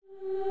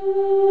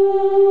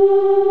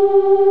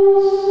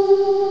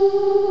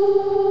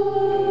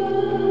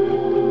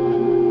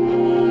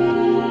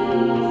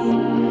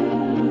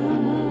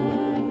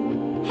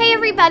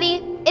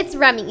it's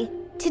Remy.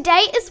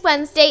 Today is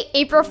Wednesday,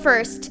 April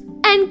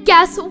 1st. And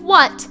guess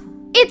what?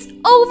 It's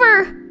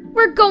over!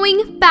 We're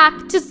going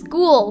back to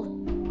school.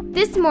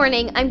 This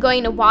morning, I'm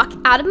going to walk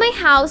out of my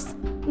house,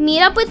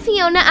 meet up with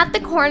Fiona at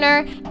the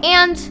corner,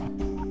 and...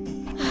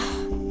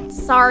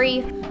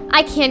 Sorry,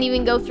 I can't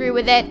even go through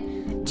with it.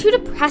 Too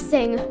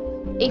depressing.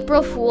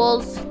 April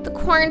Fools. The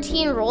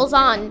quarantine rolls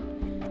on.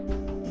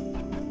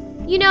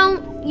 You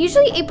know,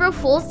 usually April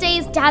Fool's Day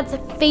is Dad's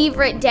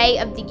favorite day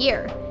of the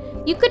year.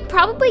 You could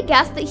probably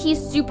guess that he's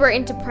super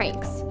into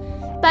pranks.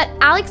 But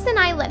Alex and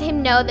I let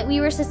him know that we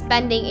were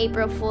suspending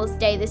April Fool's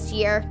Day this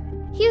year.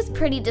 He was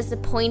pretty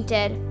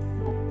disappointed.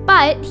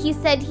 But he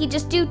said he'd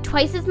just do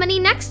twice as many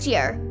next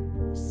year.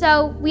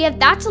 So we have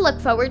that to look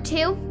forward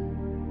to.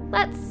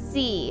 Let's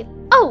see.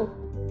 Oh,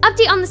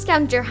 update on the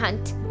scavenger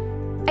hunt.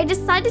 I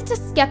decided to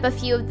skip a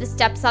few of the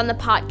steps on the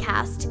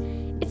podcast.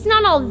 It's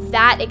not all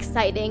that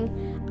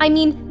exciting. I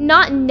mean,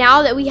 not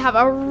now that we have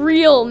a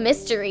real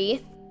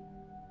mystery.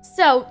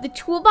 So, the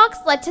toolbox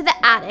led to the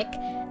attic.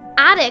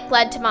 Attic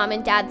led to Mom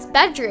and Dad's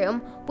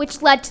bedroom,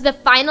 which led to the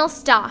final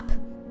stop.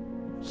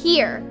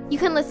 Here, you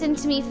can listen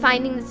to me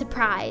finding the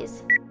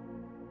surprise.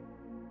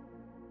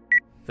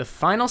 The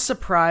final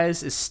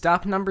surprise is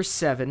stop number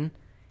 7.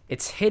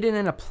 It's hidden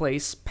in a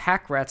place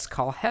pack rats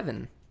call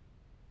heaven.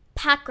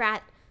 Pack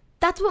rat.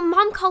 That's what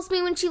Mom calls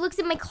me when she looks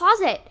in my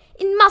closet.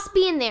 It must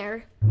be in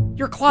there.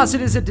 Your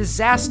closet is a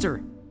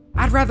disaster.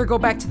 I'd rather go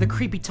back to the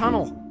creepy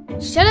tunnel.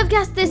 Should have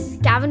guessed this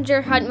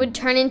scavenger hunt would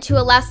turn into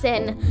a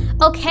lesson.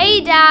 Okay,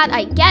 Dad,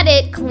 I get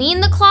it.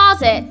 Clean the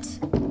closet.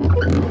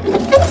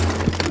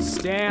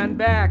 Stand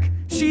back.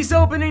 She's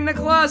opening the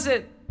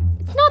closet.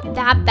 It's not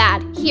that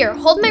bad. Here,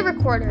 hold my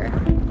recorder.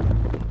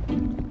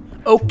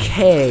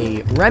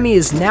 Okay, Remy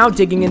is now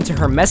digging into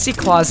her messy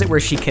closet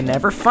where she can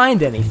never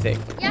find anything.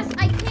 Yes,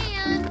 I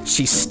can.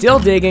 She's still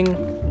digging,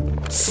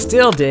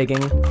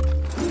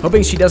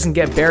 hoping she doesn't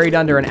get buried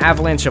under an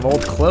avalanche of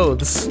old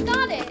clothes.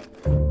 Got it.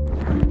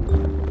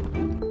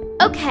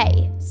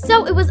 Okay,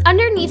 so it was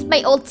underneath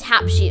my old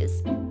tap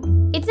shoes.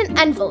 It's an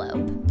envelope.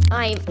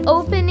 I'm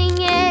opening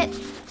it,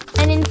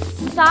 and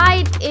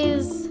inside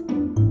is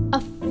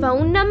a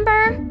phone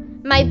number.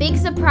 My big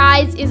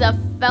surprise is a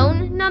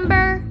phone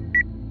number.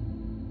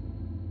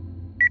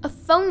 A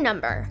phone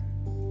number.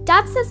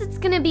 Dad says it's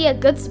gonna be a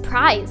good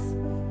surprise.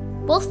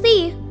 We'll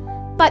see.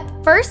 But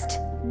first,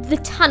 the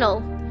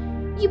tunnel.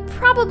 You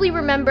probably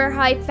remember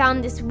how I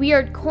found this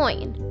weird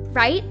coin,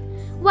 right?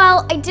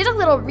 Well, I did a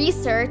little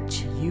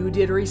research. You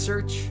did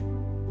research?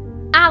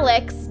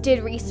 Alex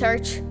did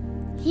research.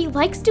 He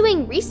likes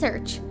doing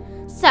research.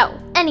 So,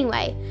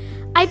 anyway,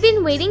 I've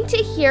been waiting to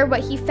hear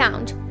what he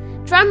found.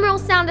 Drum roll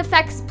sound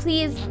effects,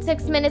 please.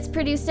 6 minutes,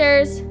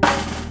 producers.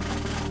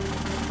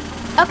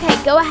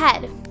 Okay, go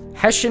ahead.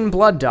 Hessian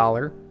blood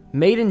dollar,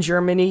 made in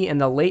Germany in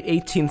the late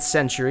 18th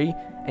century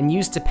and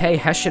used to pay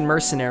Hessian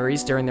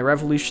mercenaries during the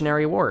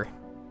Revolutionary War.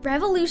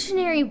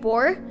 Revolutionary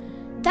War?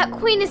 That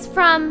coin is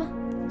from...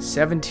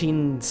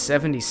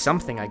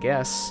 1770-something, I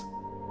guess.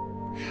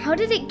 How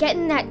did it get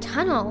in that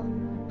tunnel?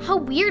 How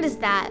weird is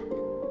that?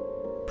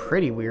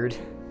 Pretty weird.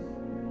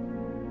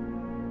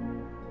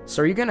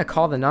 So are you gonna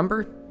call the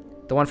number?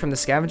 The one from the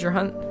scavenger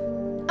hunt?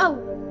 Oh,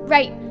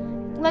 right.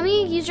 Let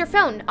me use your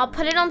phone. I'll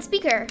put it on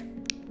speaker.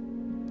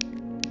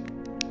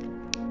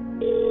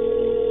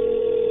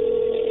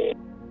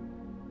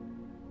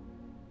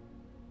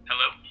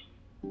 Hello?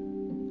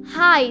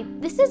 Hi,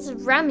 this is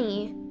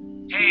Remy.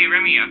 Hey,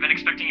 Remy, I've been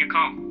expecting your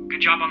call.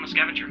 Good job on the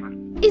scavenger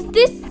hunt. Is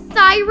this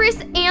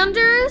Cyrus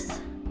Anders?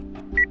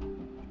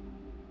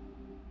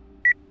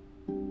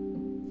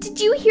 Did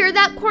you hear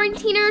that,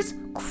 quarantiners?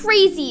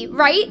 Crazy,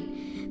 right?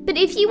 But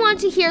if you want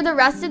to hear the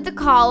rest of the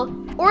call,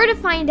 or to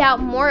find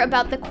out more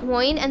about the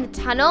coin and the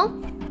tunnel,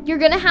 you're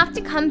gonna have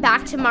to come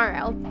back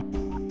tomorrow.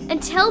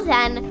 Until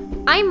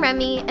then, I'm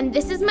Remy, and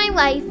this is my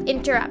life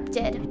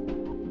interrupted.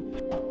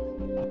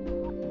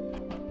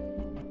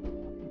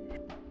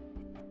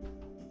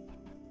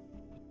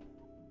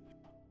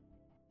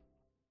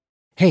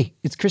 Hey,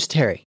 it's Chris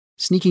Terry,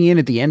 sneaking in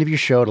at the end of your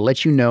show to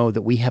let you know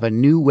that we have a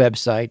new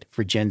website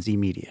for Gen Z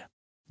Media.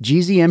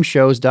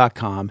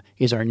 gzmshows.com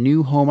is our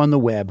new home on the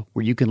web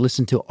where you can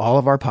listen to all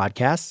of our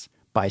podcasts,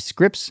 buy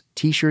scripts,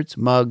 t-shirts,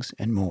 mugs,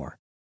 and more.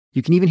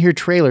 You can even hear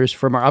trailers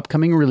from our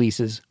upcoming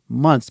releases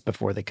months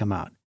before they come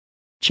out.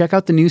 Check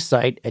out the new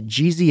site at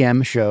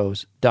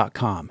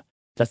gzmshows.com.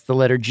 That's the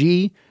letter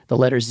G, the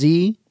letter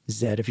Z,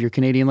 Z if you're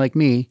Canadian like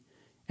me,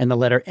 and the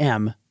letter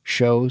M,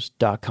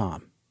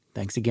 shows.com.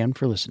 Thanks again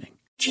for listening.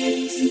 Give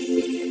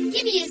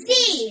me a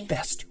Z!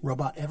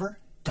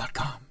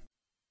 BestRobotEver.com.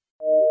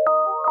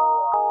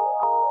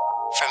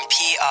 From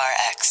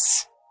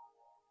PRX.